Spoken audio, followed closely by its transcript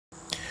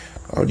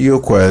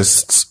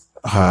AudioQuest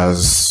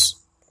has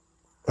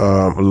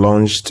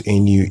launched a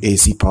new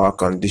AC power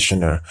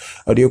conditioner.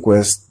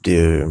 AudioQuest,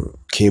 the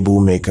cable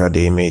maker,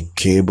 they make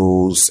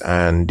cables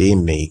and they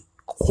make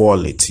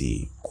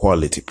quality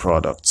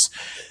products.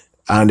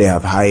 And they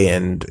have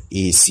high-end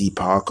AC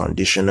power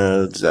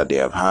conditioners that they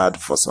have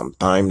had for some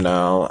time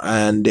now.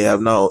 And they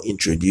have now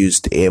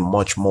introduced a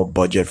much more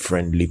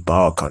budget-friendly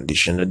power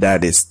conditioner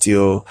that is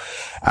still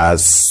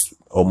as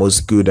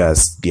almost good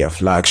as their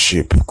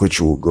flagship,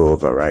 which we'll go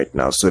over right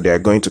now. So they are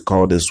going to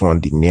call this one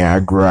the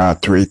Niagara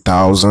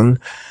 3000.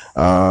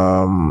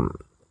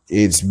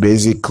 It's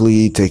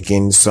basically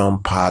taking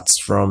some parts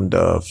from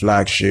the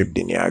flagship,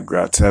 the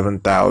Niagara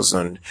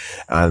 7000,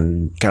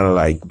 and kind of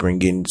like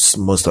bringing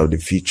most of the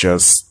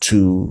features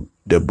to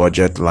the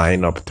budget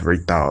lineup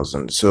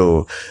 3000.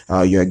 So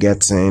you're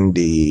getting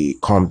the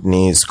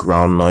company's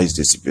Ground-Noise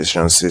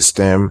Dissipation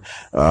System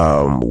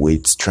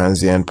with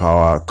transient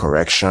power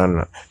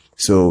correction.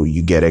 So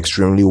you get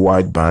extremely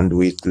wide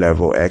bandwidth,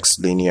 level X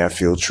linear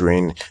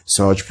filtering,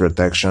 surge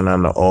protection,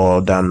 and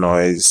other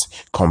noise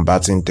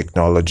combating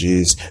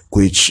technologies,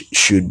 which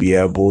should be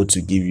able to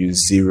give you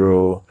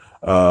zero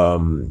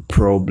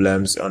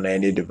problems on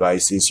any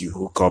devices you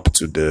hook up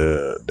to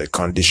the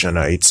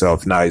conditioner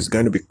itself. Now it's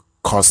going to be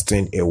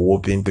costing a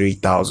whopping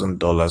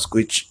 $3,000,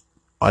 which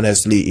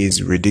honestly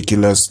is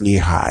ridiculously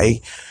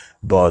high,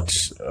 but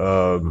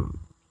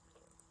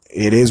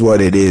it is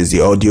what it is.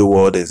 The audio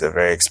world is a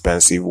very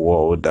expensive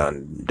world,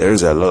 and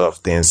there's a lot of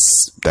things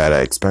that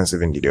are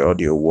expensive in the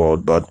audio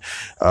world. But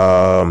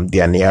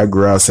the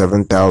Niagara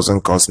 7000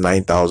 costs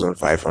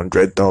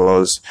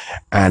 $9,500,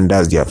 and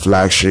that's their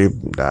flagship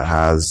that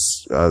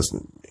has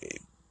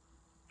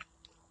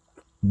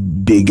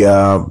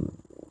bigger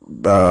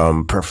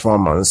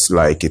performance.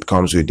 Like, it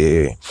comes with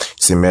a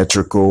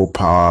symmetrical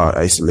power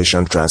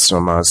isolation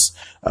transformers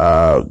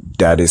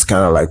that is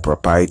kind of like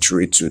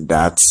proprietary to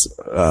that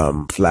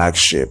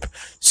flagship,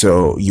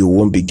 so you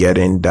won't be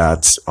getting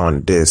that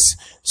on this.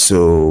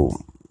 So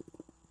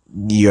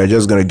you're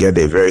just going to get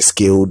a very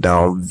scaled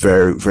down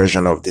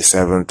version of the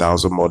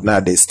 7000 model.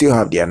 Now they still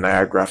have the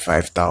Niagara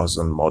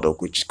 5000 model,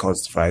 which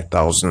costs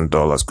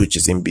 $5,000, which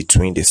is in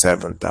between the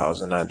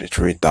 7000 and the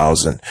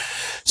 3000.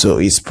 So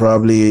it's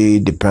probably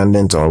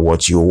dependent on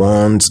what you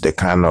want, the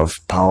kind of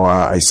power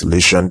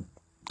isolation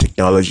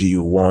technology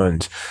you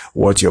want,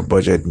 what your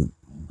budget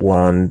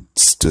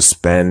wants to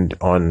spend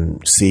on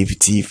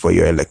safety for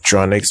your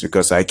electronics.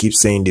 Because I keep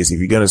saying this, if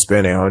you're going to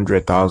spend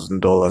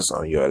 $100,000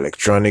 on your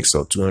electronics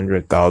or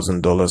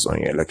 $200,000 on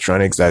your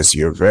electronics, as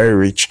you're very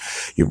rich,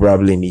 you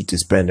probably need to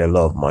spend a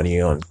lot of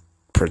money on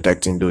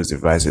protecting those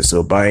devices.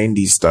 So buying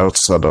these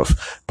sort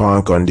of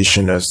power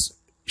conditioners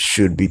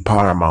should be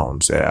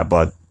paramount.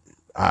 But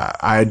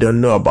I don't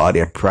know about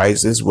their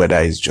prices, whether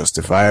it's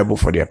justifiable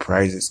for their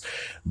prices,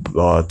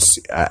 but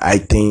I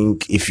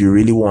think if you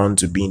really want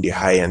to be in the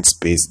high-end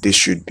space, this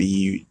should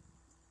be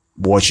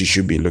what you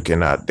should be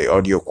looking at. The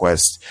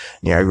AudioQuest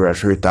Niagara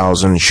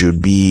 3000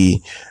 should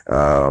be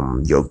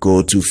your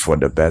go-to for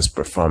the best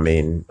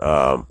performing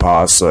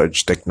power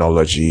surge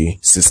technology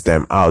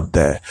system out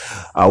there.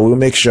 I will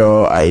make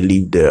sure I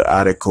leave the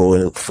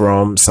article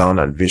from Sound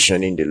and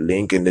Vision in the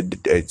link in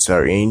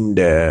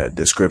the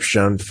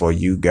description for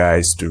you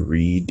guys to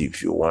read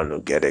if you want to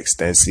get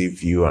extensive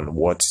view on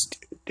what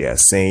they are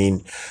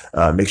saying.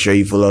 Make sure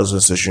you follow us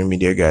on social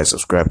media, guys.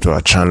 Subscribe to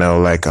our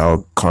channel, like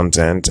our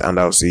content, and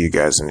I'll see you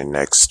guys in the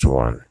next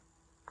one.